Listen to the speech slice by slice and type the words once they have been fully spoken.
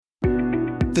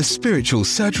The Spiritual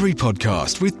Surgery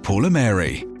Podcast with Paula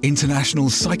Mary, international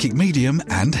psychic medium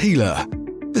and healer.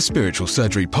 The Spiritual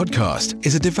Surgery Podcast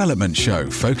is a development show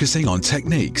focusing on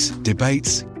techniques,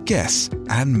 debates, guests,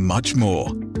 and much more.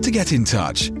 To get in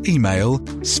touch, email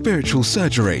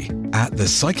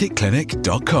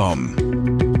spiritualsurgery@thepsychicclinic.com.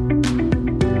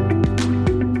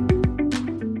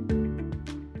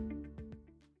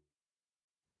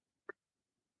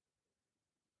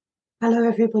 Hello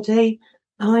everybody,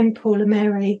 I'm Paula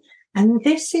Mary and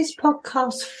this is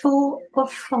podcast 4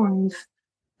 of 5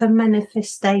 for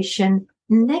manifestation,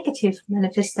 negative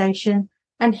manifestation,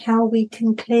 and how we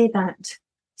can clear that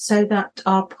so that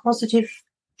our positive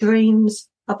dreams,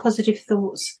 our positive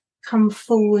thoughts come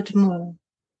forward more.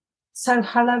 So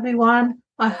hello everyone,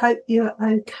 I hope you're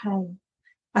okay.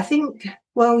 I think,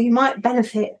 you might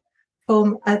benefit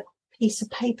from a piece of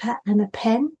paper and a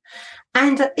pen.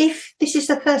 And if this is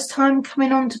the first time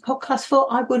coming on to podcast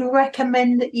 4, I would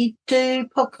recommend that you do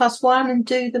podcast 1 and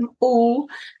do them all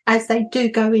as they do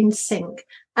go in sync.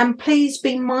 And please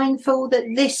be mindful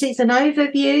that this is an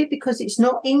overview because it's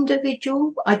not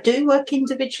individual. I do work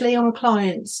individually on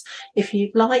clients. If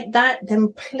you'd like that,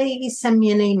 then please send me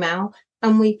an email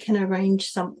and we can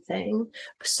arrange something.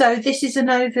 So this is an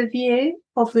overview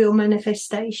of your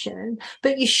manifestation,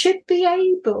 but you should be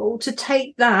able to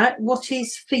take that, what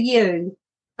is for you,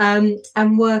 and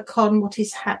work on what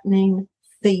is happening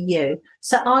for you.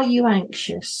 So are you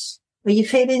anxious? Are you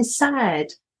feeling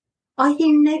sad? Are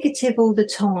you negative all the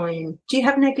time? Do you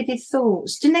have negative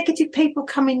thoughts? Do negative people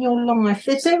come in your life?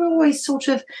 Is there always sort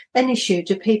of an issue?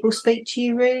 Do people speak to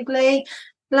you rudely?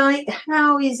 Like,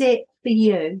 how is it for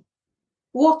you?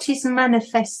 What is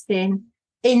manifesting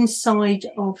inside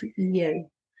of you?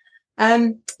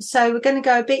 So we're going to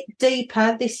go a bit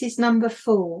deeper. This is number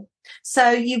 4.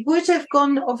 So you would have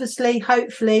gone, obviously,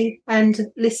 hopefully,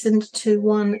 and listened to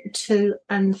 1, 2,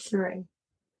 and 3.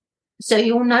 So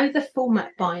you'll know the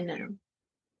format by now.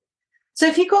 So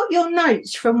if you got your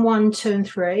notes from 1, 2, and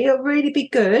 3, it'll really be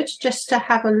good just to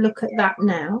have a look at that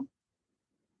now.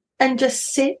 And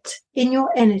just sit in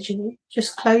your energy.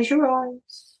 Just close your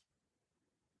eyes.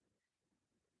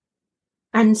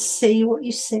 And see what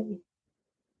you see.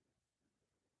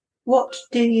 What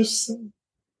do you see?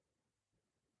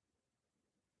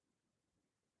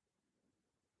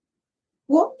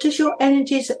 What does your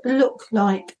energies look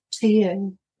like to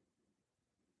you?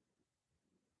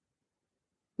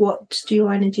 What do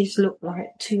your energies look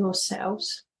like to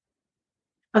yourselves?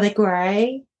 Are they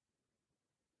grey?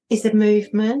 Is there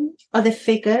movement? Are there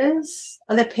figures?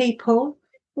 Are there people?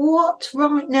 What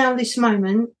right now, this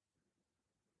moment,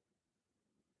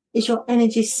 is your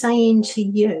energy saying to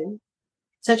you?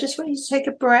 So I just want you to take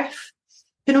a breath.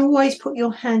 You can always put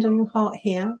your hand on your heart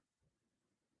here.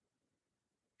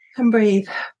 And breathe.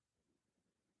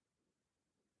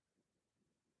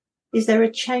 Is there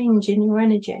a change in your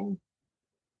energy?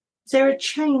 Is there a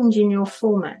change in your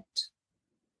format?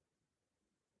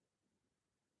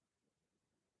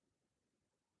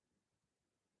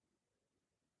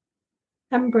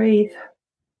 And breathe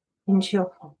into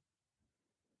your heart.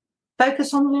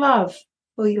 Focus on love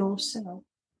for yourself.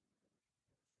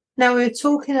 Now, we were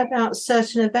talking about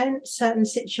certain events, certain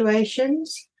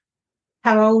situations.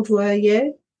 How old were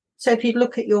you? So if you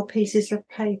look at your pieces of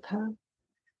paper,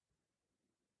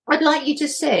 I'd like you to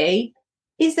see,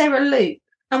 is there a loop?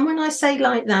 And when I say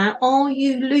like that, are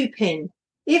you looping?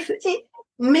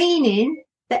 Meaning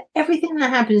that everything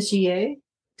that happens to you,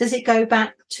 does it go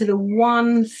back to the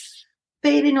one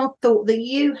feeling or thought that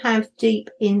you have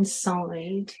deep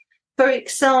inside? For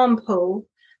example,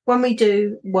 when we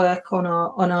do work on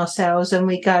ourselves and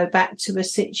we go back to a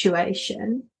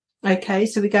situation, okay,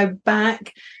 so we go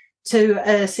back to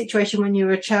a situation when you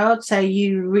were a child, say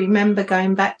you remember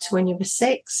going back to when you were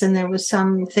 6 and there was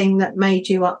something that made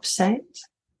you upset.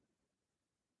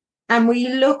 And we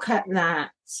look at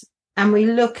that and we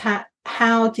look at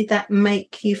how did that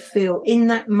make you feel in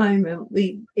that moment.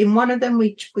 In one of them,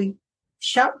 we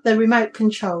shut the remote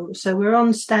control. So we're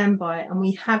on standby and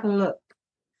we have a look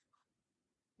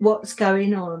what's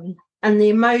going on and the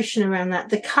emotion around that,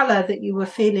 the colour that you were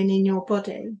feeling in your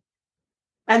body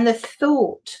and the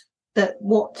thought that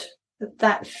what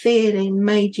that feeling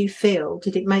made you feel.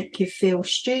 Did it make you feel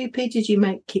stupid? Did you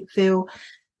make it feel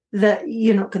that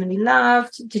you're not going to be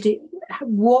loved?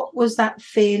 What was that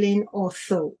feeling or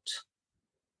thought?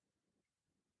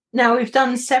 Now, we've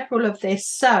done several of this.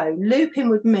 So looping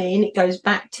would mean it goes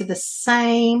back to the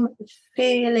same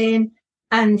feeling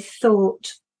and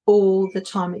thought all the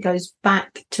time. It goes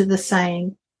back to the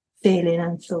same feeling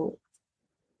and thought.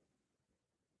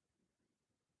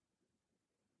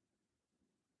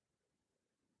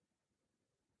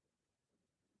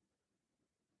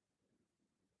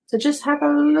 So just have a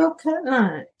look at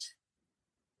that.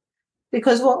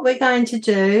 Because what we're going to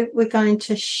do, we're going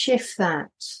to shift that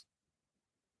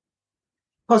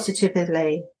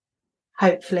positively,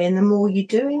 hopefully. And the more you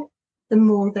do it, the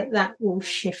more that will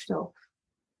shift off.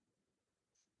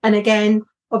 And again,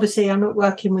 obviously, I'm not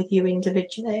working with you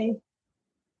individually.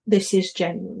 This is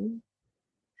general.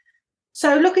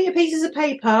 So look at your pieces of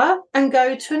paper and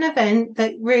go to an event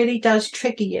that really does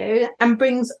trigger you and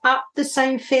brings up the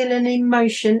same feeling and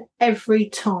emotion every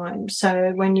time.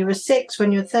 So when you're 6,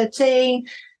 when you're 13,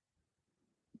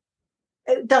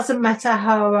 it doesn't matter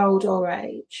how old or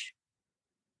age.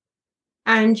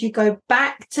 And you go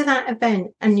back to that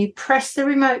event and you press the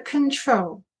remote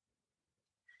control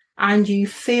and you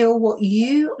feel what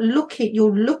you look at.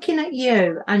 You're looking at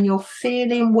you and you're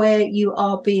feeling where you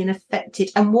are being affected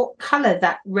and what colour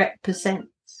that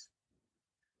represents.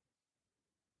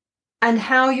 And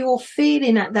how you're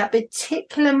feeling at that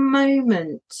particular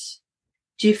moment.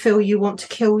 Do you feel you want to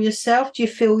kill yourself? Do you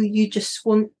feel you just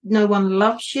want, no one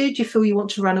loves you? Do you feel you want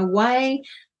to run away?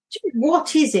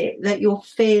 What is it that you're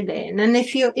feeling? And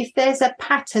if there's a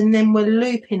pattern, then we're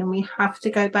looping and we have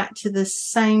to go back to the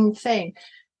same thing.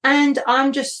 And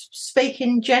I'm just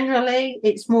speaking generally.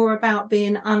 It's more about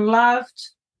being unloved,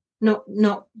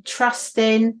 not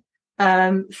trusting,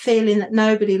 feeling that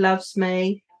nobody loves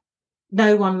me,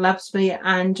 no one loves me,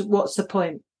 and what's the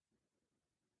point?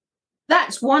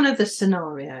 That's one of the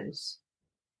scenarios.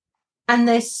 And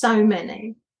there's so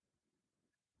many.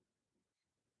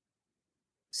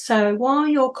 So while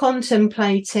you're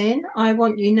contemplating, I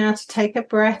want you now to take a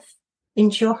breath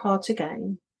into your heart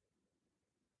again.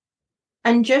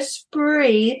 And just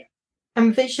breathe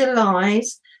and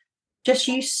visualize, just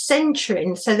you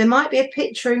centering. So there might be a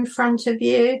picture in front of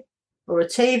you or a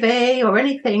TV or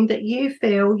anything that you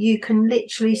feel you can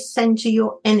literally center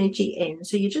your energy in.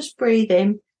 So you just breathe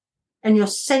in and you're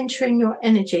centering your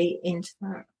energy into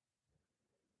that.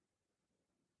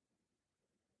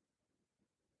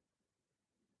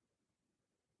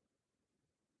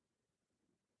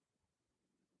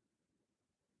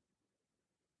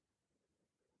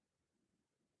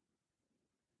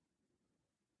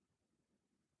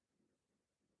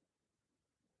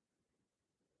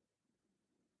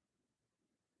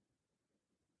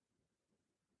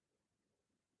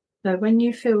 So when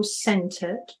you feel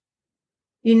centered,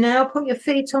 you now put your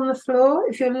feet on the floor.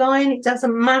 If you're lying, it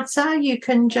doesn't matter. You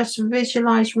can just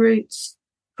visualize roots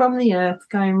from the earth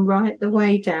going right the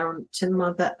way down to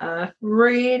Mother Earth,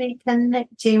 really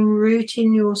connecting,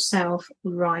 rooting yourself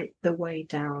right the way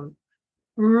down.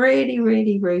 Really,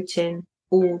 really rooting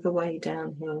all the way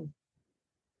down here.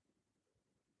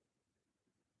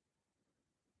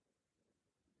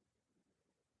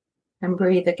 And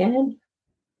breathe again.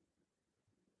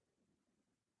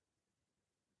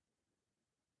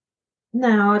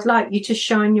 Now I'd like you to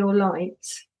shine your light.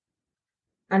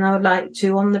 And I would like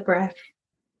to, on the breath,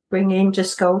 bring in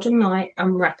just golden light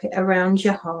and wrap it around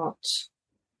your heart.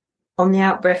 On the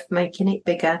out breath, making it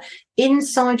bigger.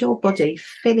 Inside your body,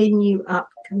 filling you up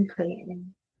completely.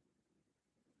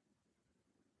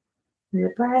 On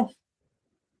the breath,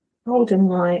 golden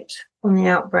light. On the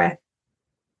out breath,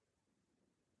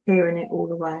 clearing it all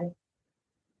away.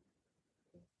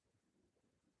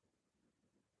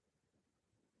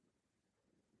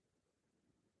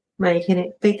 Making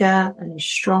it bigger and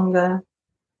stronger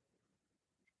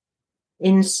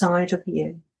inside of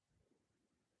you.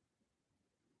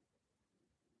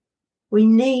 We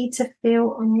need to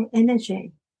feel our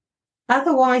energy.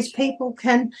 Otherwise,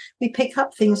 we pick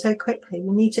up things so quickly.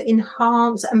 We need to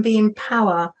enhance and be in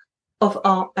power of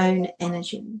our own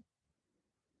energy.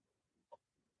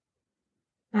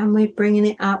 And we're bringing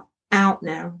it out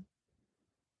now.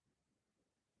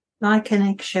 Like an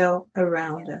eggshell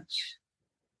around us.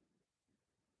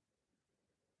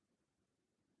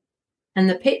 And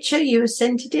the picture you were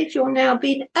centered in, you're now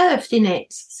being earthed in it.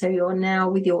 So you're now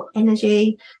with your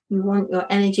energy. You want your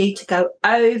energy to go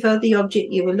over the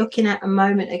object you were looking at a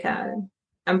moment ago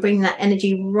and bring that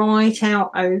energy right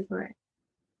out over it.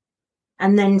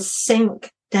 And then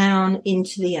sink down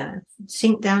into the earth.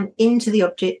 Sink down into the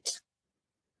object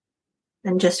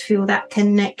and just feel that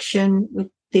connection with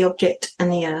the object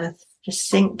and the earth. Just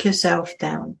sink yourself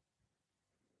down.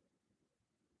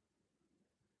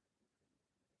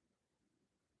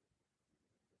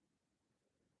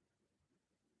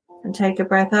 And take a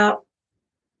breath up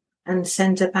and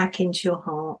center back into your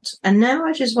heart. And now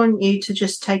I just want you to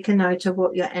just take a note of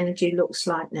what your energy looks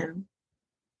like now.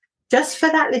 Just for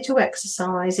that little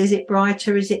exercise, is it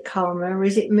brighter? Is it calmer?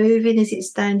 Is it moving? Is it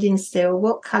standing still?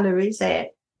 What color is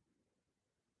it?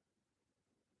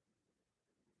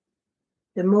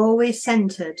 the more we're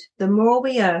centered, the more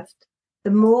we earthed,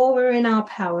 the more we're in our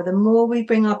power, the more we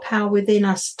bring our power within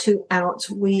us to out,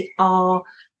 we are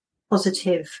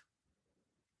positive,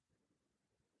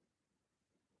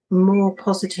 more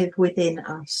positive within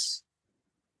us,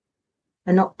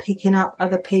 and not picking up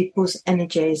other people's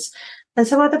energies. And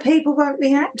so other people won't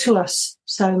react to us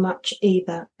so much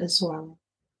either as well.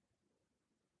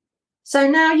 So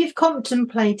now you've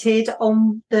contemplated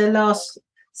on the last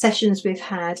sessions we've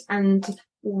had and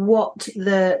what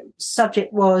the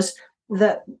subject was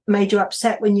that made you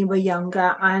upset when you were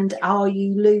younger, and are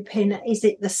you looping? Is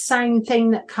it the same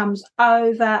thing that comes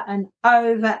over and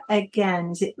over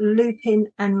again? Is it looping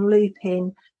and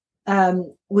looping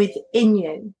within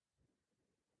you?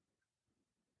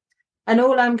 And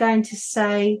all I'm going to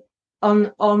say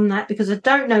on that, because I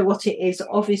don't know what it is,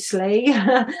 obviously,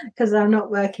 because I'm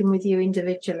not working with you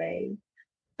individually,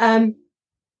 that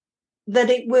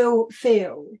it will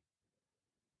feel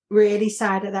really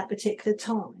sad at that particular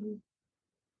time.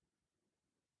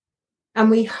 And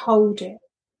we hold it.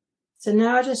 So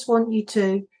now I just want you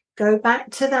to go back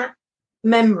to that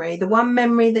memory, the one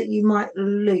memory that you might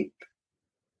loop.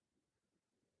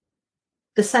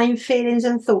 The same feelings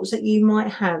and thoughts that you might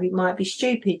have. It might be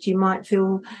stupid. You might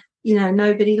feel,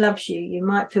 nobody loves you. You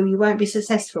might feel you won't be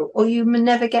successful, or you will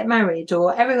never get married,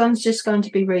 or everyone's just going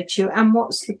to be rude to you. And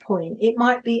what's the point? It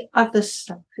might be other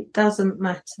stuff. It doesn't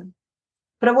matter.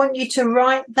 But I want you to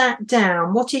write that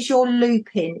down. What is your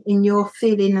looping in your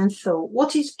feeling and thought?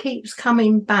 What keeps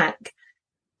coming back?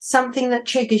 Something that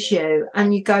triggers you,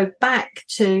 and you go back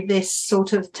to this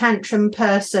sort of tantrum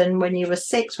person when you were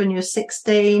 6, when you were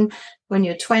 16, when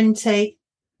you're 20.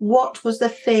 What was the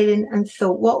feeling and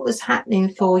thought? What was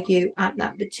happening for you at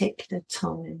that particular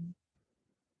time?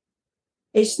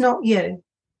 It's not you.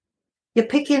 You're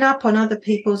picking up on other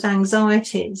people's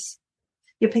anxieties.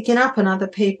 You're picking up on other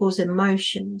people's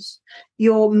emotions.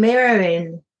 You're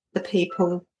mirroring the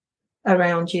people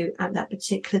around you at that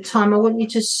particular time. I want you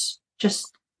to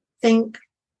just think,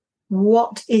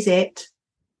 what is it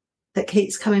that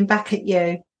keeps coming back at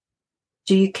you?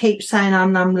 Do you keep saying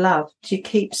I'm unloved? Do you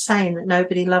keep saying that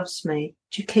nobody loves me?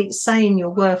 Do you keep saying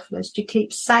you're worthless? Do you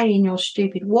keep saying you're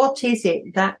stupid? What is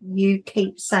it that you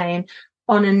keep saying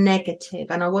on a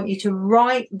negative? And I want you to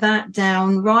write that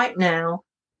down right now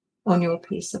on your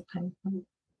piece of paper.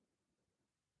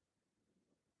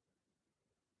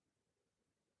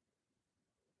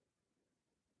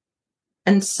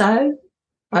 And so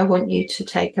I want you to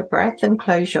take a breath and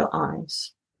close your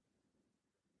eyes.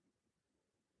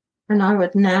 And I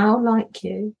would now like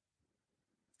you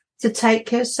to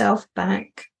take yourself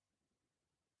back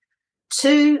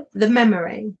to the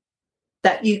memory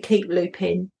that you keep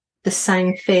looping the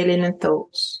same feeling and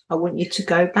thoughts. I want you to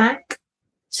go back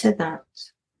to that.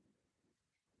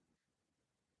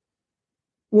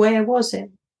 Where was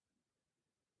it?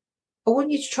 I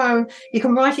want you to try and, you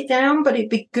can write it down, but it'd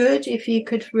be good if you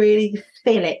could really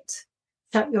feel it.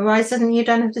 Shut your eyes and you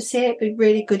don't have to see it, but it'd be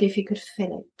really good if you could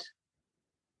feel it.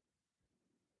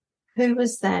 Who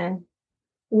was there?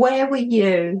 Where were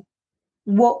you?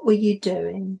 What were you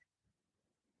doing?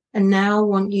 And now I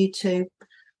want you to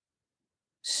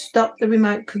stop the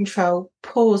remote control,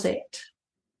 pause it.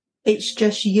 It's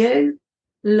just you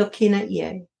looking at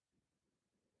you.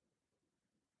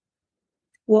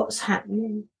 What's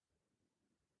happening?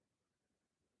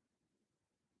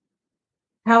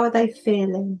 How are they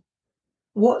feeling?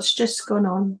 What's just gone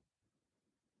on?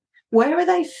 Where are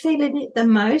they feeling it the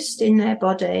most in their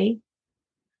body?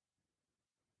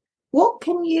 What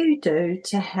can you do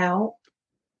to help?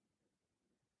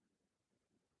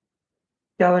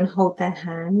 Go and hold their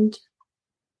hand.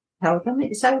 Tell them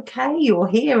it's okay. You're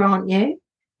here, aren't you?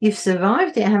 You've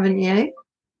survived it, haven't you?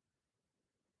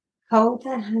 Hold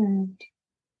their hand.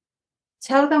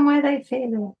 Tell them where they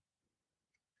feel it.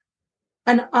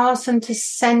 And ask them to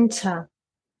center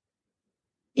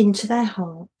into their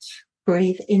heart.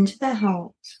 Breathe into their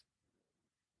heart.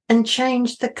 And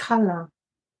change the colour.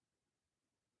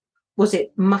 Was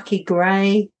it mucky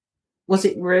grey? Was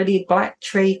it really black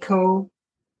treacle?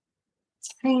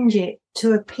 Change it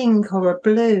to a pink or a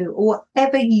blue, or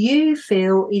whatever you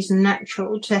feel is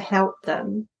natural to help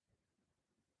them.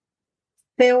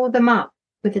 Fill them up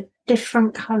with a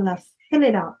different colour. Fill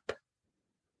it up.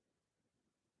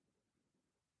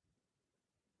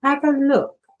 Have a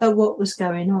look at what was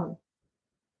going on.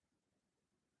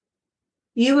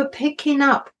 You were picking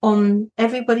up on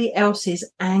everybody else's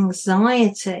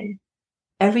anxiety,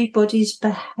 everybody's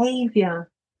behaviour.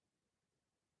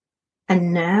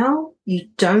 And now you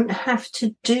don't have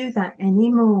to do that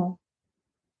anymore.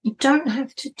 You don't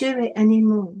have to do it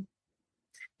anymore.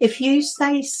 If you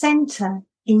stay centre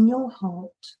in your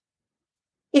heart.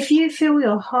 If you fill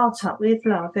your heart up with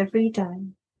love every day,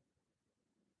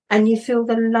 and you feel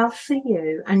the love for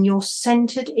you, and you're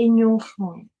centered in your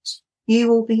heart, you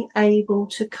will be able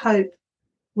to cope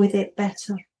with it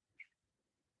better.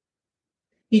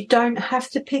 You don't have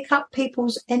to pick up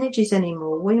people's energies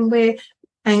anymore. When we're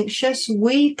anxious,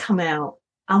 we come out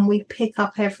and we pick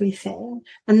up everything.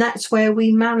 And that's where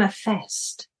we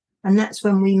manifest. And that's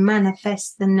when we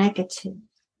manifest the negative.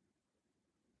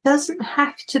 It doesn't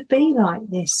have to be like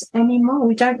this anymore.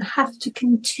 We don't have to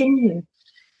continue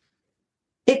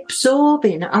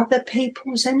absorbing other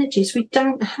people's energies. We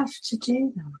don't have to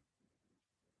do that.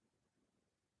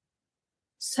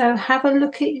 So have a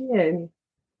look at you.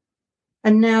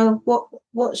 And now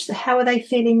how are they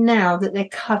feeling now that they're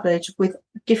covered with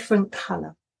different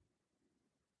colour?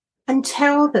 And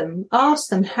ask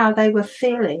them how they were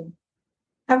feeling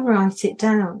and write it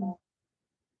down.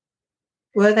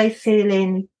 Were they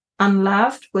feeling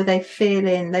unloved? Were they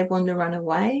feeling they wanted to run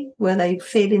away? Were they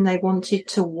feeling they wanted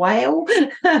to wail?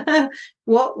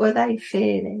 What were they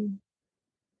feeling?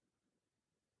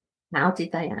 How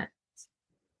did they act?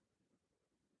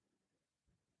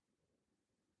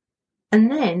 And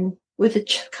then with the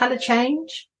colour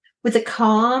change, with the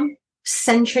calm,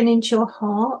 centering into your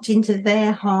heart, into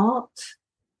their heart,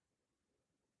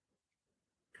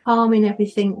 calming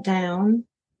everything down.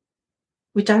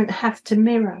 We don't have to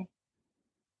mirror.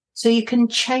 So you can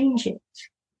change it.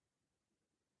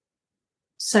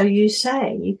 So you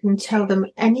can tell them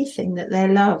anything that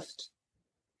they're loved,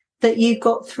 that you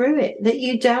got through it, that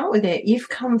you dealt with it, you've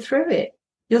come through it.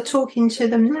 You're talking to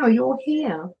them now, you're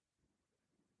here.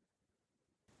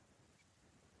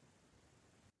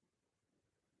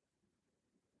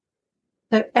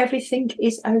 So everything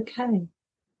is okay.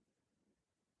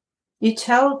 You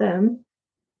tell them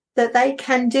that they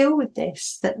can deal with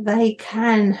this, that they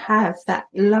can have that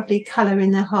lovely colour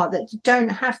in their heart, that you don't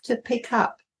have to pick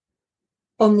up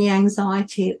on the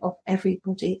anxiety of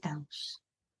everybody else.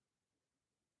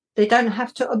 They don't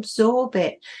have to absorb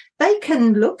it. They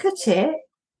can look at it,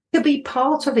 to be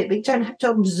part of it, but you don't have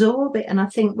to absorb it. And I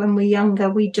think when we're younger,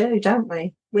 we do, don't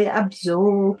we? We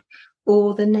absorb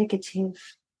all the negative.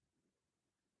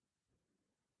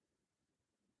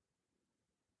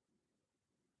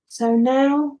 So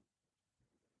now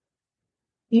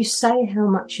you say how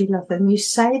much you love them. You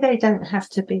say they don't have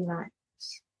to be like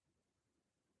this.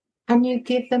 And you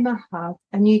give them a hug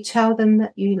and you tell them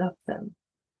that you love them.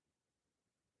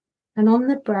 And on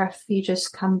the breath, you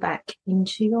just come back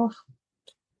into your heart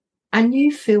and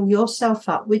you fill yourself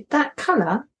up with that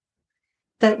colour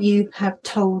that you have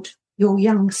told your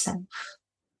young self.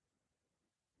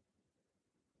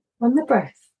 On the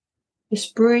breath,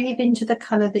 just breathe into the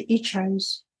colour that you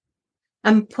chose.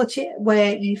 And put it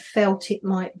where you felt it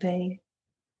might be.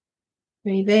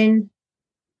 Breathe in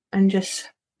and just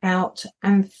out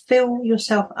and fill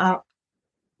yourself up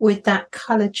with that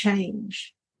colour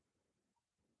change.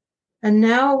 And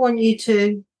now I want you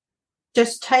to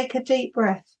just take a deep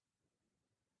breath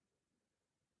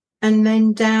and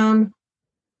then down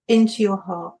into your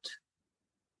heart.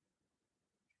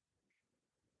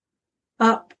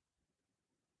 Up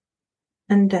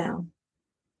and down.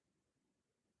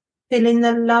 Feeling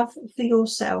the love for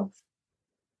yourself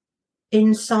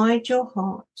inside your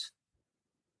heart.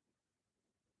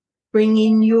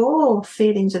 Bringing your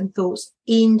feelings and thoughts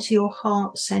into your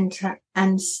heart centre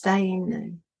and staying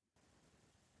there.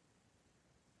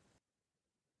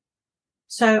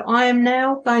 So I am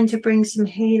now going to bring some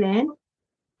healing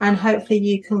and hopefully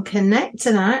you can connect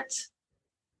to that.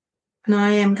 And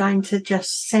I am going to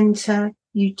just centre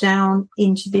you down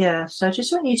into the earth. So I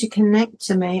just want you to connect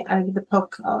to me over the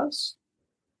podcast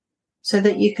so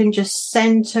that you can just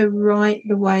center right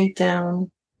the way down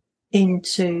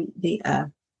into the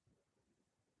earth.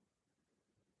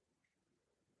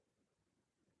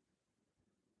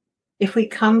 If we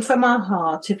come from our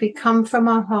heart, if we come from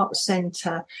our heart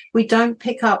center, we don't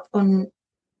pick up on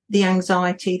the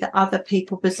anxiety that other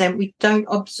people present. We don't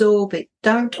absorb it.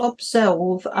 Don't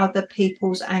absorb other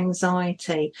people's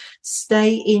anxiety.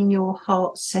 Stay in your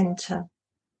heart center.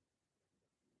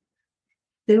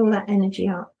 Fill that energy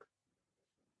up.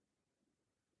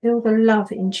 Fill the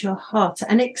love into your heart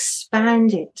and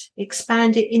expand it.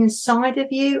 Expand it inside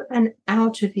of you and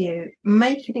out of you,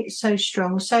 making it so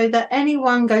strong so that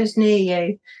anyone goes near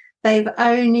you, they've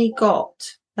only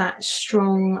got that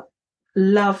strong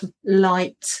love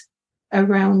light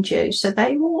around you, so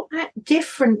they will act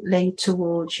differently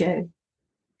towards you,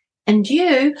 and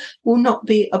you will not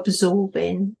be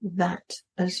absorbing that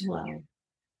as well.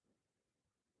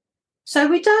 So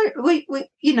we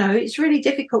it's really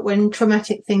difficult when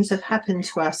traumatic things have happened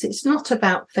to us. It's not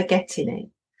about forgetting it,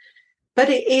 but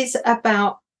it is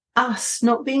about us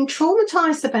not being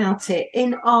traumatized about it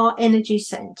in our energy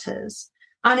centers.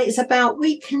 And it's about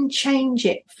we can change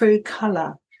it through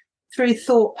color, through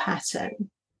thought pattern.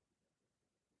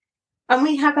 And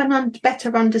we have a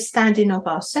better understanding of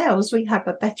ourselves. We have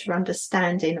a better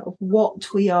understanding of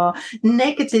what we are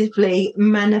negatively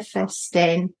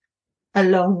manifesting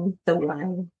along the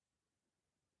way.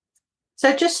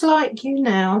 So just like you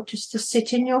now, just to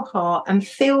sit in your heart and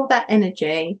feel that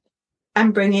energy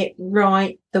and bring it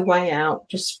right the way out.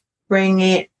 Just bring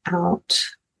it out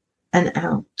and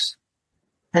out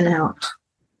and out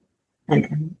and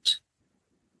out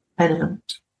and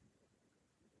out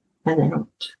and out.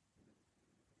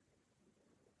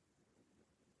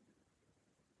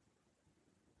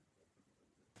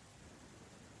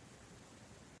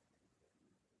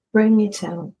 Bring it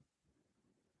out.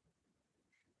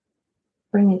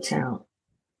 Bring it out.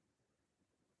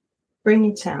 Bring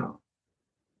it out.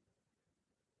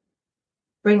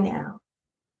 Bring it out.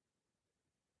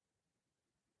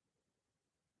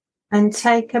 And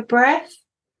take a breath.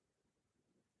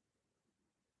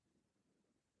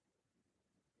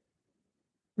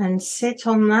 And sit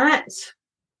on that.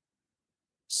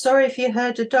 Sorry if you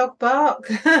heard a dog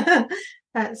bark.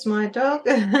 That's my dog.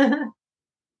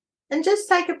 And just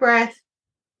take a breath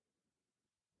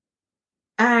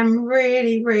and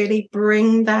really, really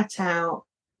bring that out.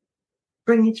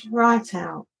 Bring it right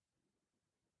out.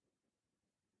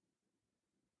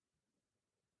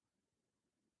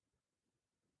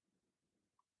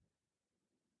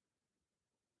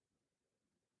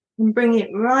 And bring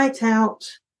it right out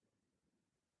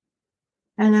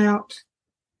and out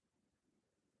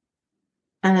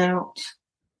and out.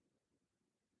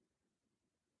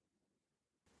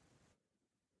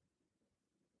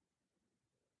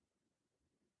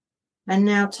 And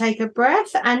now take a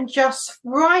breath and just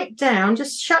write down,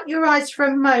 just shut your eyes for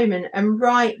a moment and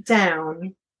write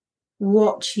down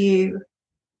what you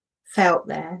felt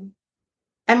there.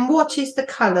 And what is the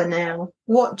colour now?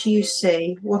 What do you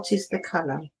see? What is the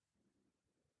colour?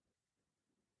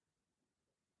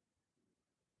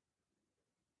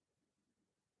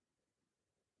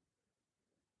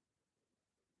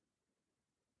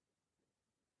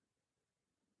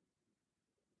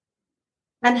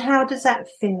 And how does that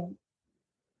feel?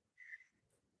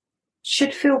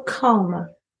 Should feel calmer.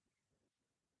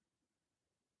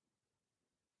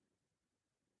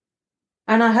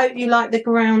 And I hope you like the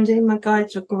grounding. My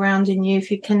guides are grounding you.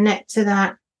 If you connect to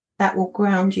that, that will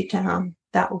ground you down.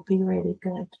 That will be really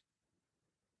good.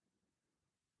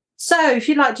 So if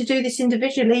you'd like to do this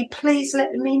individually, please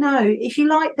let me know. If you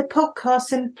like the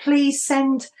podcast, then please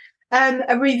send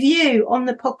a review on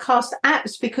the podcast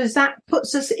apps, because that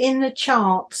puts us in the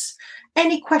charts.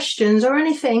 Any questions or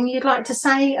anything you'd like to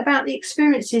say about the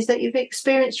experiences that you've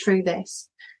experienced through this,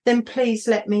 then please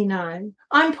let me know.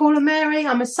 I'm Paula Mary.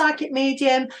 I'm a psychic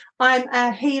medium. I'm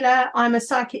a healer. I'm a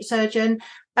psychic surgeon.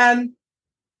 And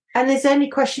if there's any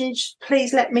questions,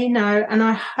 please let me know. And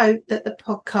I hope that the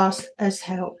podcast has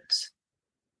helped.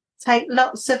 Take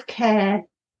lots of care.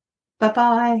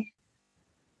 Bye-bye.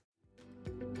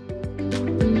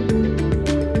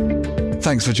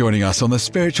 Thanks for joining us on the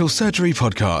Spiritual Surgery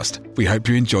Podcast. We hope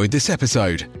you enjoyed this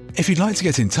episode. If you'd like to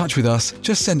get in touch with us,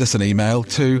 just send us an email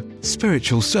to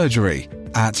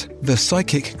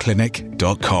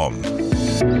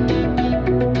spiritualsurgery@thepsychicclinic.com.